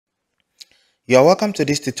You are welcome to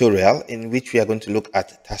this tutorial in which we are going to look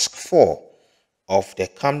at task 4 of the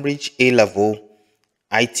Cambridge A-Level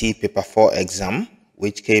IT Paper 4 exam,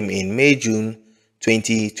 which came in May-June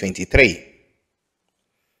 2023.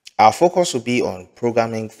 Our focus will be on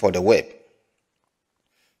programming for the web.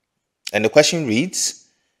 And the question reads,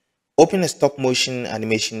 open a stop-motion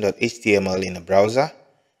animation.html in a browser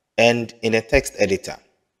and in a text editor.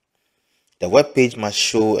 The web page must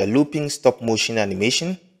show a looping stop-motion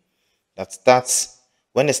animation that starts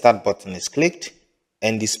when the start button is clicked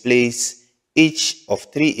and displays each of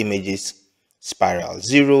 3 images, spiral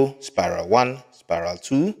 0, spiral 1, spiral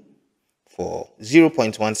 2, for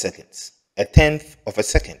 0.1 seconds, a tenth of a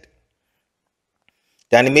second.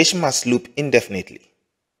 The animation must loop indefinitely.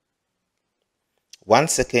 1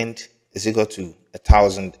 second is equal to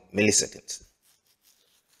 1,000 milliseconds.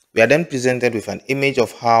 We are then presented with an image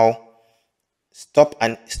of how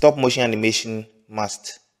stop motion animation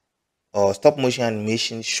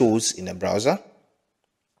shows in a browser.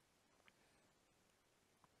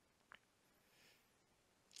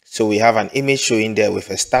 So we have an image showing there with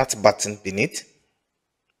a start button beneath.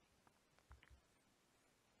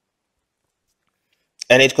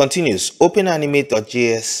 And it continues, open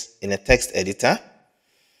animate.js in a text editor,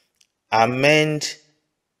 amend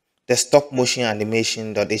the stop motion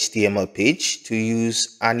animation.html page to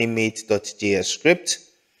use animate.js script,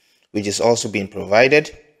 which is also being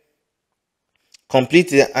provided. Complete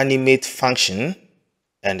the animate function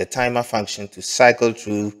and the timer function to cycle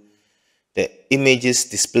through the images,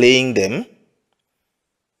 displaying them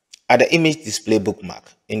at the image display bookmark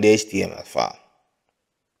in the HTML file.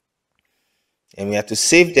 And we have to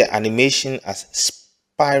save the animation as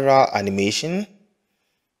spiral animation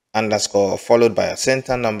underscore followed by a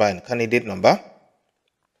center number and candidate number.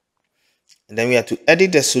 And then we have to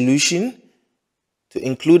edit the solution to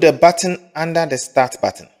include a button under the start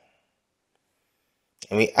button.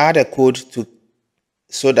 And we add a code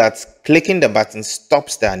so that clicking the button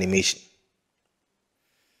stops the animation.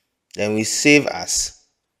 Then we save as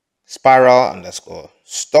spiral underscore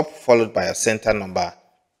stop followed by a center number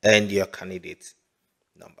and your candidate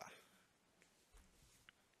number.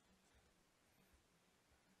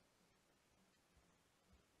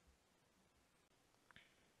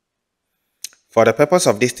 For the purpose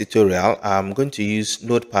of this tutorial, I'm going to use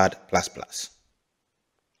Notepad++.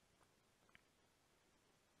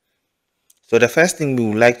 So the first thing we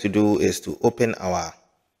would like to do is to open our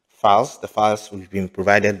files, the files we've been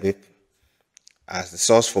provided with as the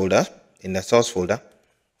source folder, in the source folder.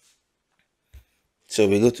 So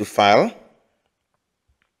we go to File,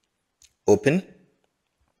 Open.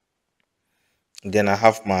 Then I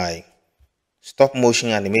have my stop motion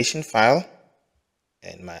animation file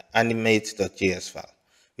and my animate.js file.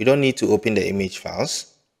 We don't need to open the image files.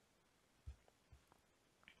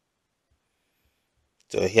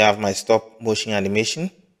 So here I have my stop motion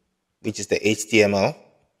animation, which is the HTML.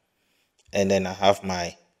 And then I have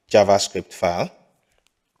my JavaScript file,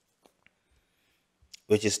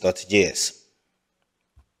 which is .js.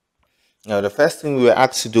 Now the first thing we were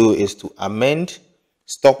asked to do is to amend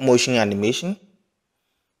stop motion animation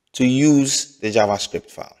to use the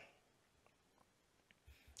JavaScript file.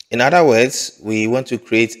 In other words, we want to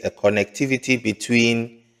create a connectivity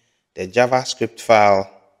between the JavaScript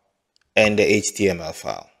file and the HTML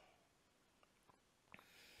file.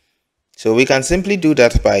 So we can simply do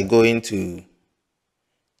that by going to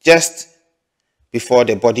just before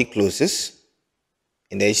the body closes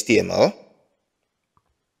in the HTML.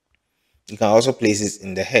 You can also place it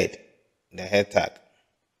in the head tag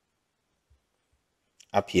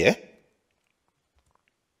up here.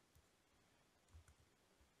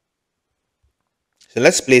 So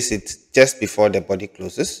let's place it just before the body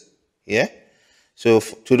closes here. So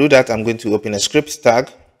to do that, I'm going to open a script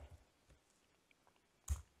tag.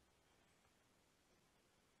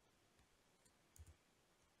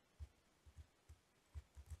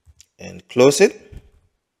 And close it.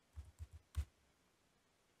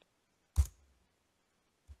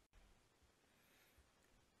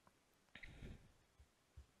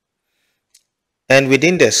 And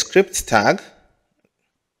within the script tag,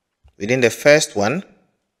 within the first one,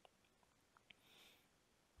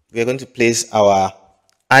 we are going to place our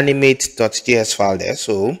animate.js file there.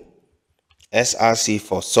 So src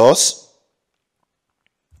for source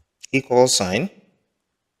equal sign,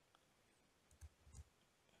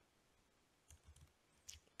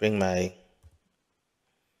 bring my,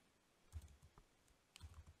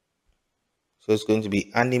 so it's going to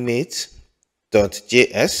be animate.js.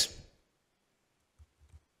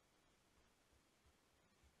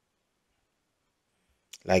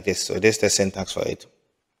 Like this. So this is the syntax for it.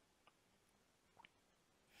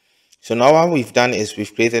 So now what we've done is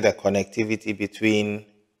we've created a connectivity between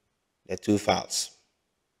the two files.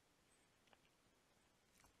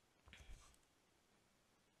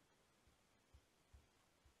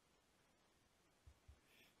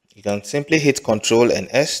 You can simply hit Ctrl and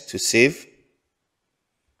S to save.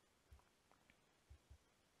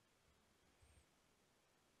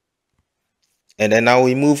 And then now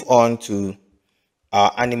we move on to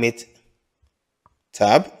our animate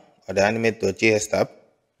tab, or the animate.js tab.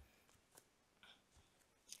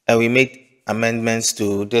 And we make amendments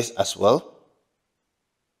to this as well.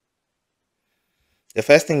 The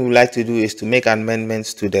first thing we like to do is to make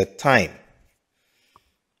amendments to the time.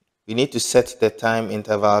 We need to set the time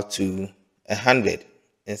interval to 100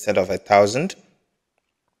 instead of 1000,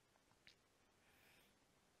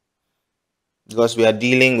 because we are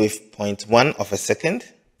dealing with 0.1 of a second.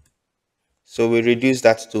 So we reduce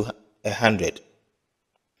that to 100.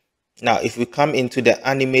 Now, if we come into the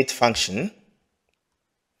animate function,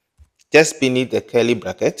 just beneath the curly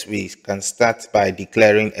bracket, we can start by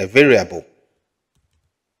declaring a variable.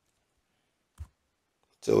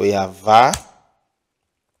 So we have var,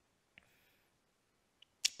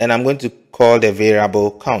 and I'm going to call the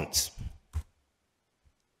variable count.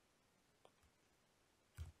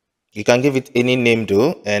 You can give it any name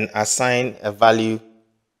though, and assign a value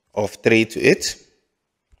of 3 to it.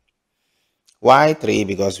 Why 3?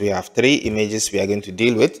 Because we have 3 images we are going to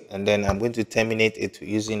deal with, and then I'm going to terminate it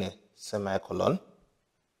using a semicolon.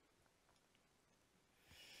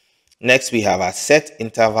 Next, we have our set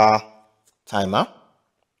interval timer,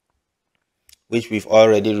 which we've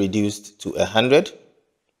already reduced to 100.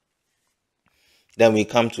 Then we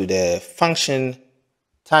come to the function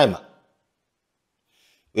timer,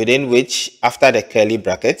 within which, after the curly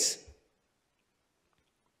brackets,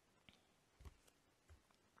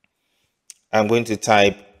 I'm going to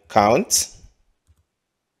type count.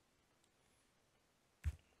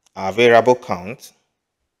 Our variable count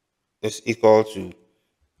is equal to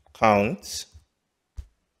count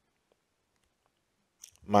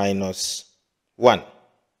minus 1.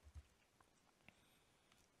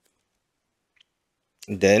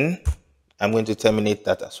 Then I'm going to terminate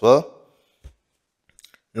that as well.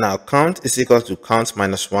 Now, count is equal to count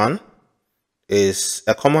minus 1 is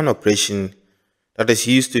a common operation that is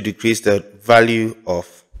used to decrease the value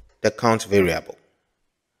of the count variable.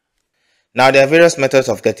 Now, there are various methods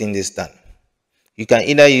of getting this done. You can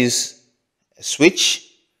either use a switch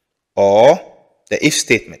or the if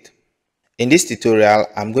statement. In this tutorial,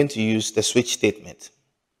 I'm going to use the switch statement.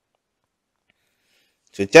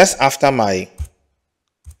 So just after my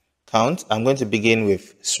count, I'm going to begin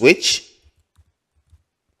with switch.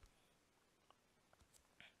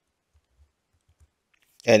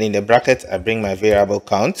 And in the bracket, I bring my variable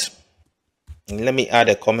count. And let me add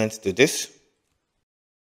a comment to this.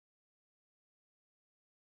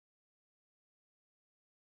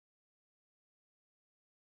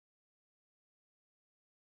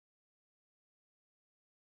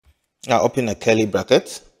 Now open a curly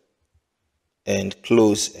bracket and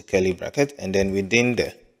close a curly bracket. And then within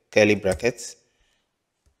the curly brackets,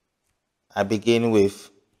 I begin with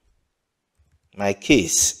my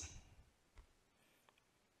case,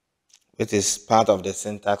 which is part of the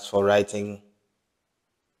syntax for writing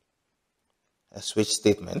a switch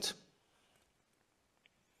statement.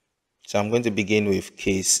 So I'm going to begin with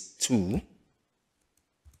case 2,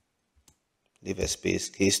 leave a space,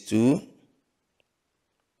 case 2,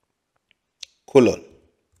 colon,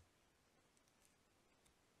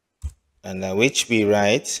 under which we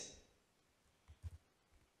write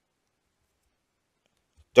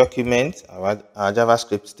document, our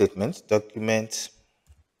JavaScript statement, document,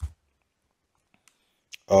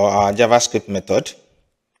 or our JavaScript method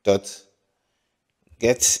dot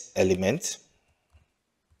get element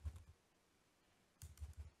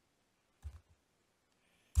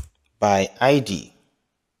by ID.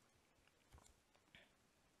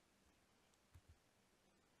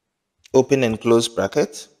 Open and close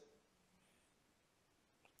bracket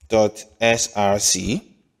dot src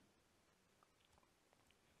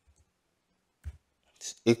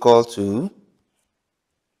equal to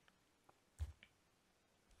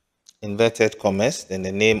inverted commas, then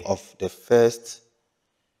the name of the first,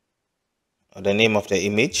 or the name of the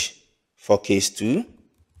image for case 2,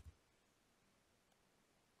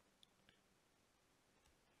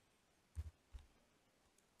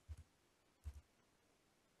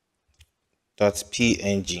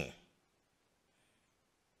 .png.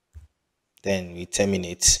 Then we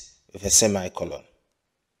terminate with a semicolon.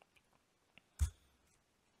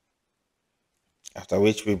 After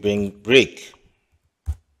which we bring break.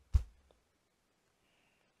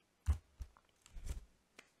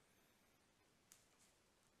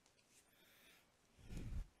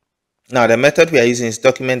 Now the method we are using is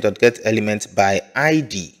document.getElement by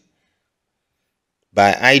ID.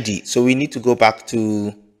 By ID. So we need to go back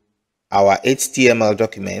to our HTML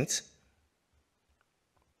document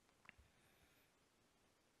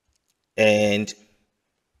and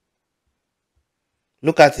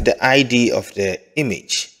look at the ID of the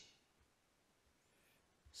image.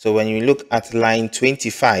 So when you look at line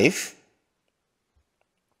 25,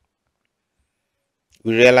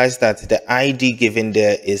 we realize that the ID given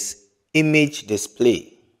there is image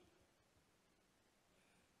display.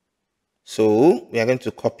 So we are going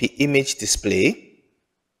to copy image display,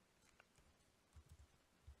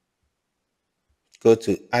 go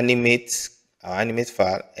to animate, our animate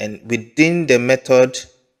file, and within the method,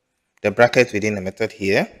 the bracket within the method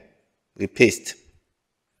here, we paste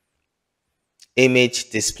image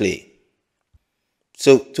display.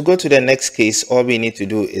 So to go to the next case, all we need to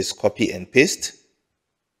do is copy and paste.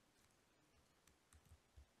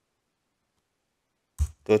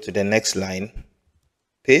 Go to the next line,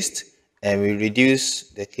 paste, and we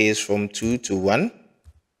reduce the case from 2 to 1.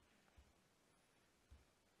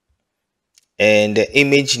 And the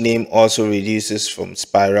image name also reduces from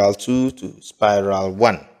spiral 2 to spiral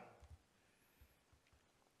 1.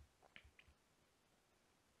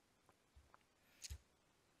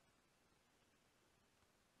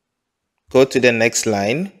 Go to the next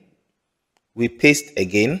line, we paste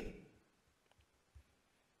again.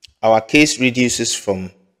 Our case reduces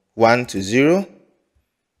from 1 to 0,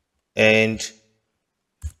 and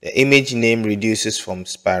the image name reduces from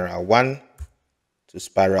spiral 1 to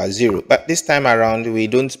spiral 0. But this time around, we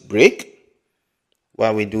don't break.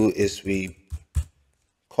 What we do is we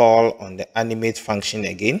call on the animate function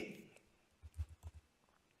again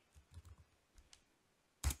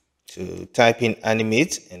to type in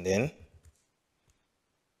animate and then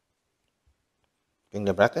bring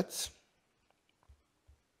the brackets.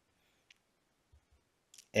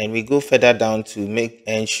 And we go further down to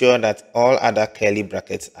ensure that all other curly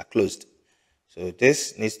brackets are closed. So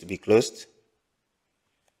this needs to be closed.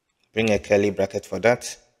 Bring a curly bracket for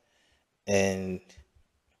that. And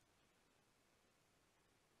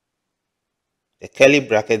the curly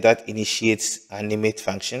bracket that initiates animate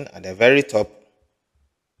function at the very top,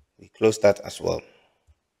 we close that as well.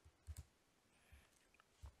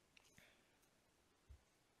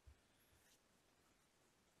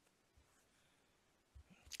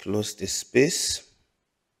 Close this space.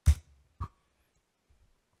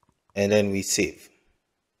 And then we save.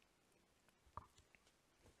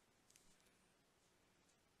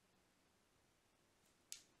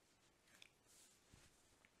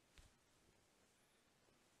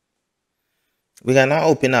 We can now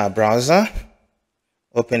open our browser,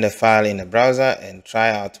 open the file in the browser and try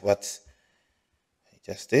out what I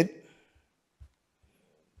just did.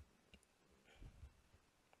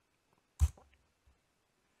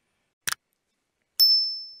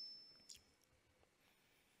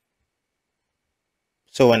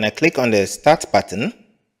 So when I click on the start button,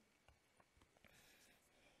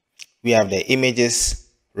 we have the images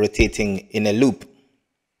rotating in a loop.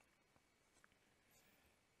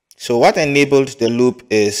 So what enabled the loop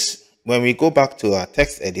is when we go back to our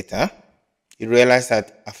text editor, you realize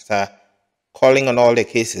that after calling on all the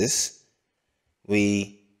cases,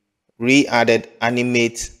 we re-added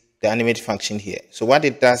the animate function here. So what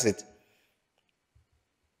it does is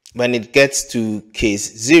when it gets to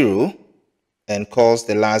case 0 and calls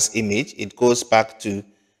the last image, it goes back to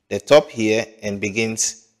the top here and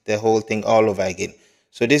begins the whole thing all over again.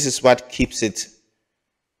 So this is what keeps it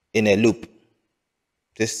in a loop.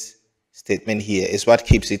 This statement here is what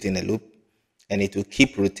keeps it in a loop, and it will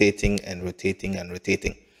keep rotating and rotating and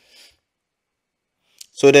rotating.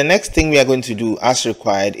 So the next thing we are going to do as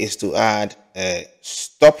required is to add a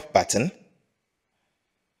stop button,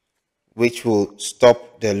 which will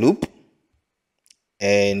stop the loop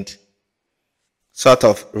and sort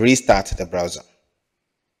of restart the browser.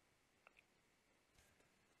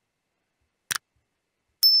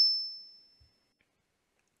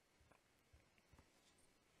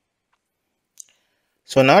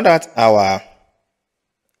 So now that our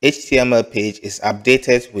HTML page is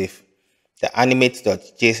updated with the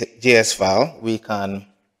animate.js file, we can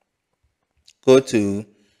go to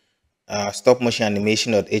stop motion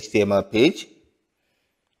animation.html page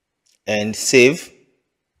and save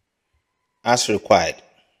as required.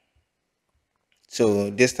 So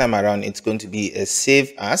this time around, it's going to be a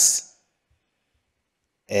save as,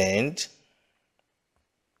 and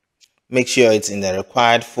make sure it's in the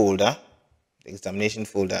required folder, the examination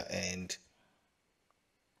folder, and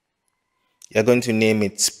you're going to name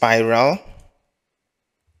it spiral.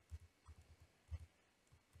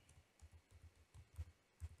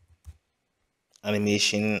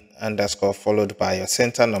 animation underscore followed by your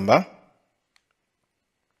center number.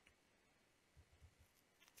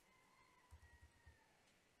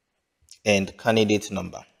 And candidate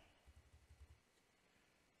number.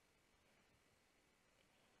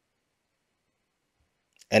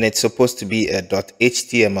 And it's supposed to be a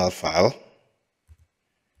 .html file.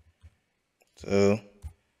 So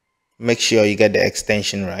make sure you get the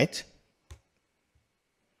extension right.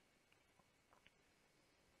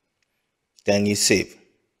 Then you save.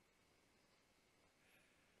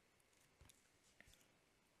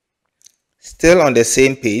 Still on the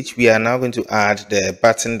same page, we are now going to add the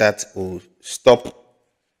button that will stop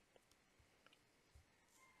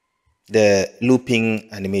the looping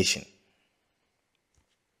animation.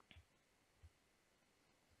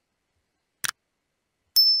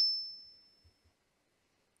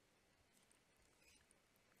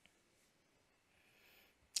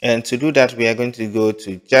 And to do that, we are going to go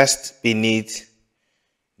to just beneath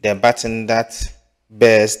the button that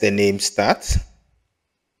bears the name Start.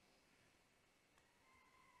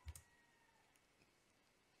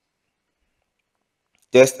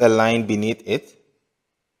 Just a line beneath it.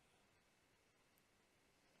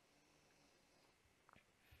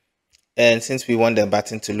 And since we want the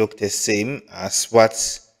button to look the same as what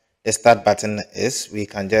the Start button is, we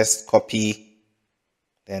can just copy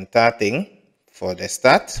the entire thing for the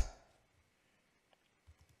Start.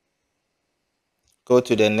 Go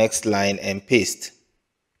to the next line and paste.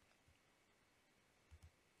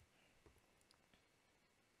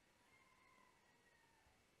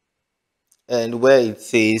 And where it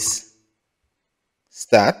says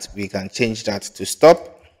Start, we can change that to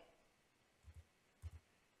Stop.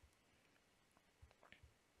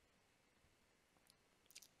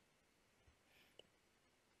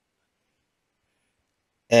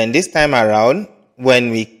 And this time around, when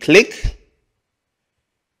we click,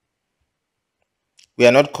 we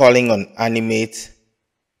are not calling on animate,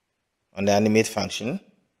 on the animate function.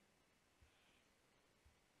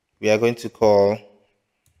 We are going to call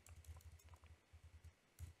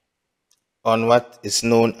on what is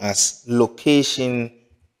known as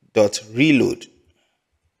location.reload.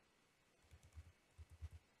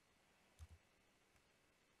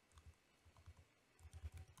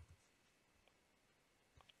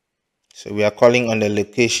 So we are calling on the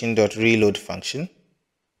location.reload function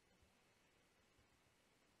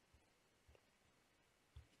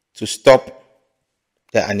to stop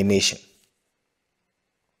the animation.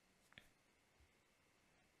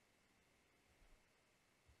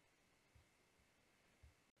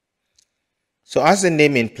 So as the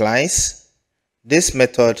name implies, this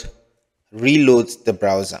method reloads the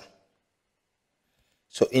browser.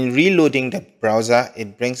 So in reloading the browser,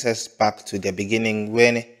 it brings us back to the beginning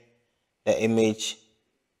when the image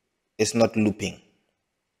is not looping.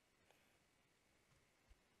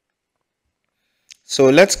 So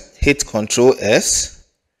let's hit Ctrl S,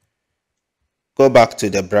 go back to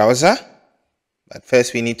the browser, but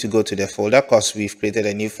first we need to go to the folder because we've created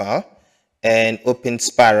a new file, and open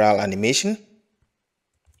spiral animation.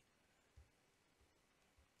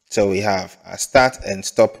 So we have a start and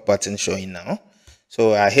stop button showing now.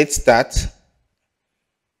 So I hit start,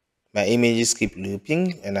 my images keep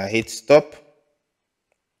looping, and I hit stop,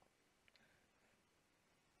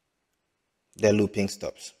 the looping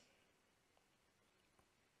stops.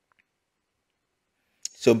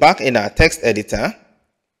 So back in our text editor,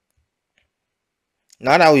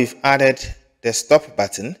 now that we've added the stop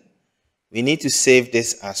button, we need to save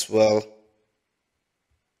this as well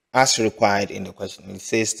as required in the question. It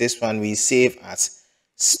says this one we save as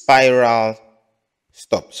spiral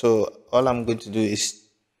stop. So all I'm going to do is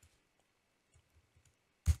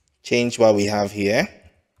change what we have here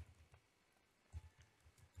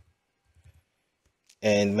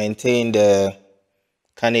and maintain the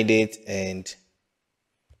candidate and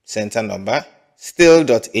center number, still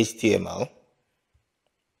 .html,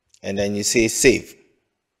 and then you say save.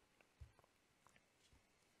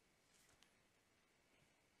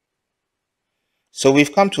 So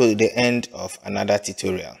we've come to the end of another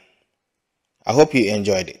tutorial. I hope you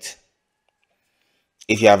enjoyed it.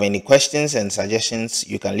 If you have any questions and suggestions,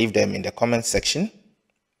 you can leave them in the comment section.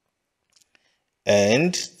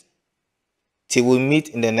 And till we meet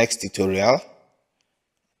in the next tutorial,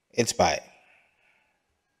 it's bye.